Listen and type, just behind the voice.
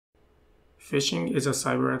Phishing is a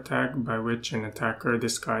cyber attack by which an attacker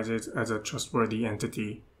disguises as a trustworthy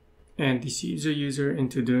entity and deceives a user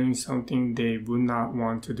into doing something they would not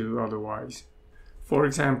want to do otherwise. For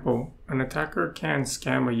example, an attacker can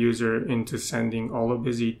scam a user into sending all of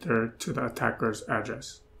his ether to the attacker's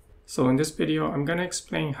address. So in this video, I'm going to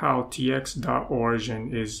explain how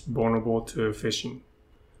tx.origin is vulnerable to phishing.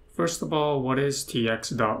 First of all, what is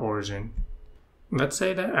tx.origin? Let's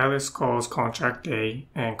say that Alice calls contract A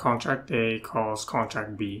and contract A calls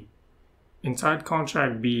contract B. Inside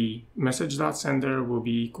contract B, message.sender will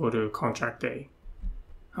be equal to contract A.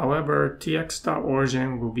 However,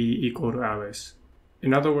 tx.origin will be equal to Alice.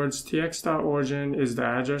 In other words, tx.origin is the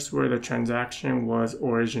address where the transaction was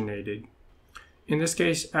originated. In this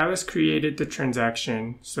case, Alice created the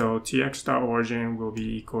transaction, so tx.origin will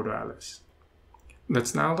be equal to Alice.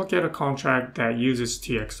 Let's now look at a contract that uses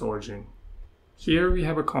tx.origin. Here we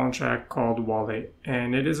have a contract called wallet,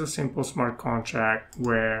 and it is a simple smart contract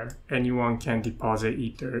where anyone can deposit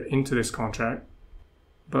ether into this contract,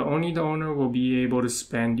 but only the owner will be able to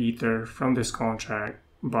spend ether from this contract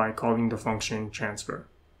by calling the function transfer.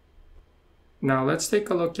 Now let's take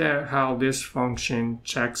a look at how this function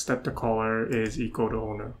checks that the caller is equal to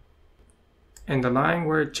owner. And the line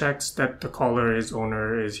where it checks that the caller is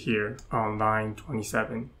owner is here on line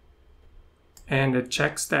 27. And it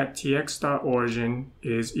checks that tx.origin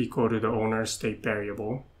is equal to the owner state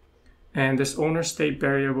variable. And this owner state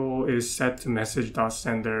variable is set to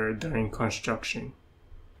message.sender during construction.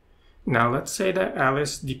 Now let's say that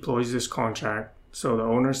Alice deploys this contract, so the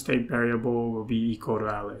owner state variable will be equal to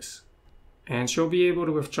Alice. And she'll be able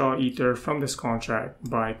to withdraw ether from this contract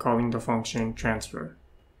by calling the function transfer.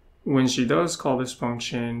 When she does call this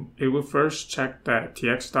function, it will first check that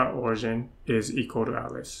tx.origin is equal to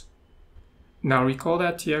Alice. Now recall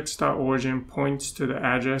that tx.origin points to the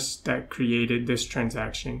address that created this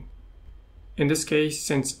transaction. In this case,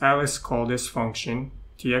 since Alice called this function,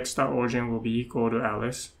 tx.origin will be equal to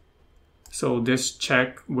Alice. So this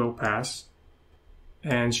check will pass,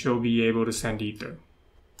 and she'll be able to send ether.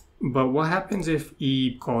 But what happens if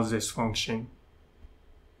Eve calls this function?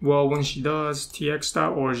 Well, when she does,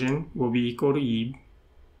 tx.origin will be equal to Eve,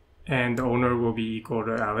 and the owner will be equal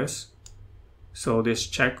to Alice. So this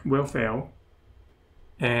check will fail,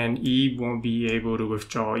 and Eve won't be able to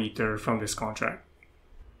withdraw ether from this contract.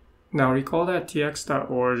 Now recall that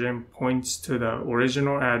tx.origin points to the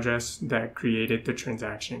original address that created the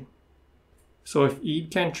transaction. So if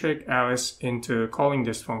Eve can trick Alice into calling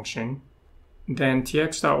this function, then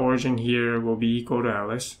tx.origin here will be equal to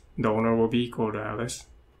Alice, the owner will be equal to Alice,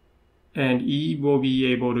 and Eve will be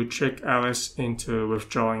able to trick Alice into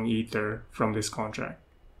withdrawing ether from this contract.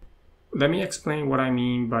 Let me explain what I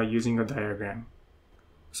mean by using a diagram.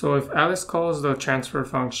 So if Alice calls the transfer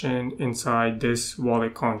function inside this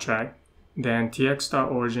wallet contract, then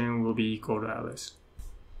tx.origin will be equal to Alice.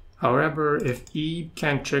 However, if Eve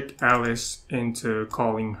can trick Alice into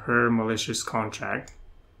calling her malicious contract,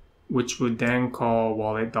 which would then call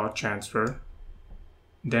wallet.transfer,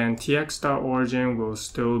 then tx.origin will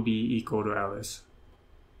still be equal to Alice.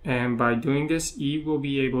 And by doing this, Eve will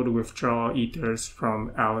be able to withdraw ethers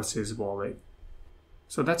from Alice's wallet.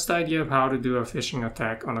 So that's the idea of how to do a phishing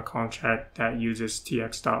attack on a contract that uses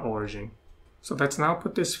tx.origin. So let's now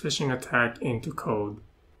put this phishing attack into code.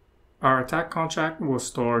 Our attack contract will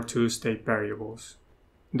store two state variables.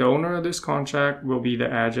 The owner of this contract will be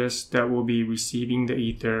the address that will be receiving the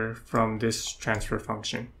ether from this transfer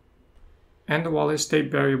function. And the wallet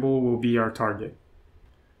state variable will be our target.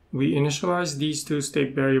 We initialize these two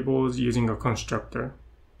state variables using a constructor.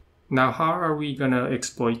 Now how are we going to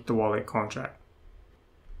exploit the wallet contract?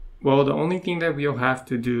 Well, the only thing that we'll have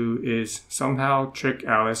to do is somehow trick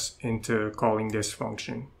Alice into calling this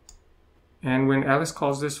function. And when Alice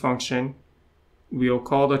calls this function, we'll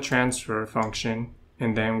call the transfer function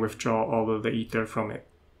and then withdraw all of the ether from it.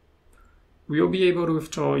 We'll be able to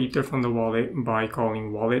withdraw ether from the wallet by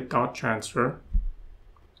calling wallet.transfer.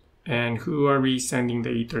 And who are we sending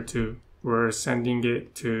the ether to? We're sending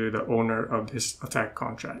it to the owner of this attack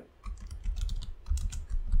contract.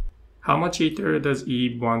 How much ether does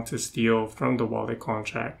Eve want to steal from the wallet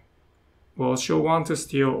contract? Well, she'll want to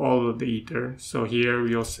steal all of the ether. So here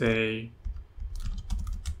we'll say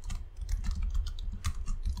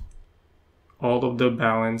all of the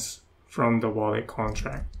balance from the wallet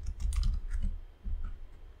contract.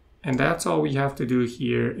 And that's all we have to do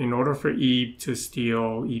here in order for Eve to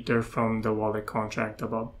steal ether from the wallet contract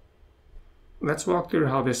above. Let's walk through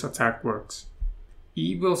how this attack works.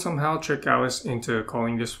 Eve will somehow trick Alice into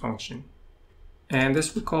calling this function. And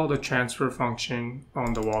this we call the transfer function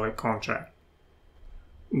on the wallet contract.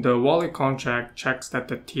 The wallet contract checks that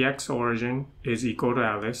the tx.origin is equal to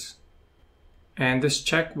Alice, and this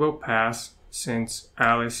check will pass since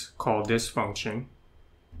Alice called this function,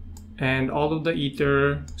 and all of the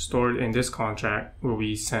ether stored in this contract will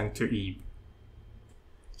be sent to Eve.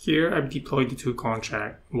 Here I've deployed the two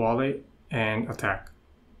contracts, wallet and attack.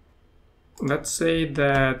 Let's say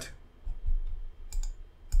that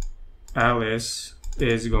Alice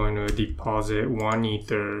is going to deposit 1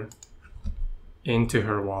 ether into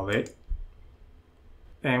her wallet,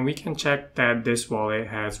 and we can check that this wallet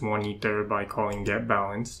has 1 ether by calling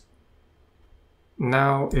getBalance.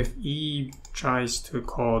 Now if Eve tries to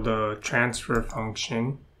call the transfer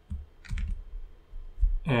function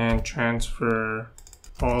and transfer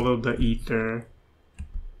all of the ether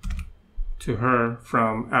to her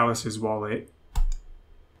from Alice's wallet,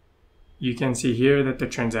 you can see here that the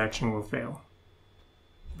transaction will fail.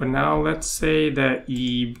 But now let's say that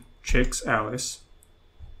Eve tricks Alice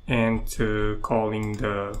into calling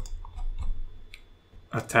the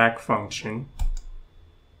attack function.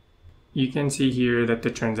 You can see here that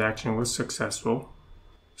the transaction was successful.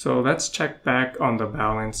 So let's check back on the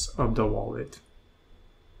balance of the wallet.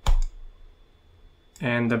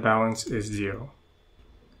 And the balance is 0.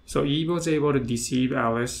 So Eve was able to deceive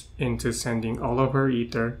Alice into sending all of her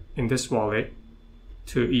ether in this wallet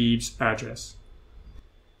to Eve's address.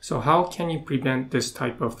 So how can you prevent this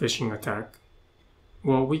type of phishing attack?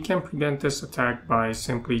 Well, we can prevent this attack by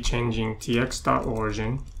simply changing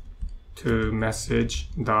tx.origin to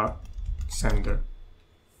message.sender.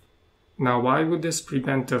 Now, why would this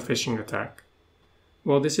prevent a phishing attack?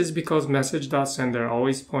 Well, this is because message.sender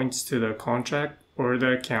always points to the contract or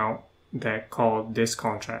the account that called this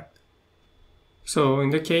contract. So in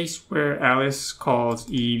the case where Alice calls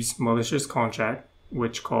Eve's malicious contract,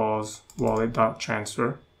 which calls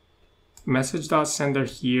wallet.transfer, message.sender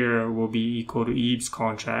here will be equal to Eve's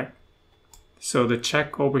contract, so the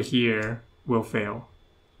check over here will fail.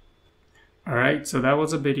 Alright, so that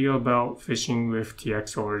was a video about phishing with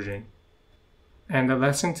tx.origin. And the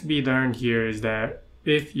lesson to be learned here is that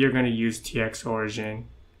if you're going to use tx.origin,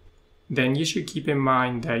 then you should keep in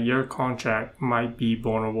mind that your contract might be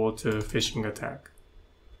vulnerable to a phishing attack.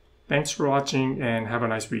 Thanks for watching and have a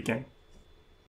nice weekend.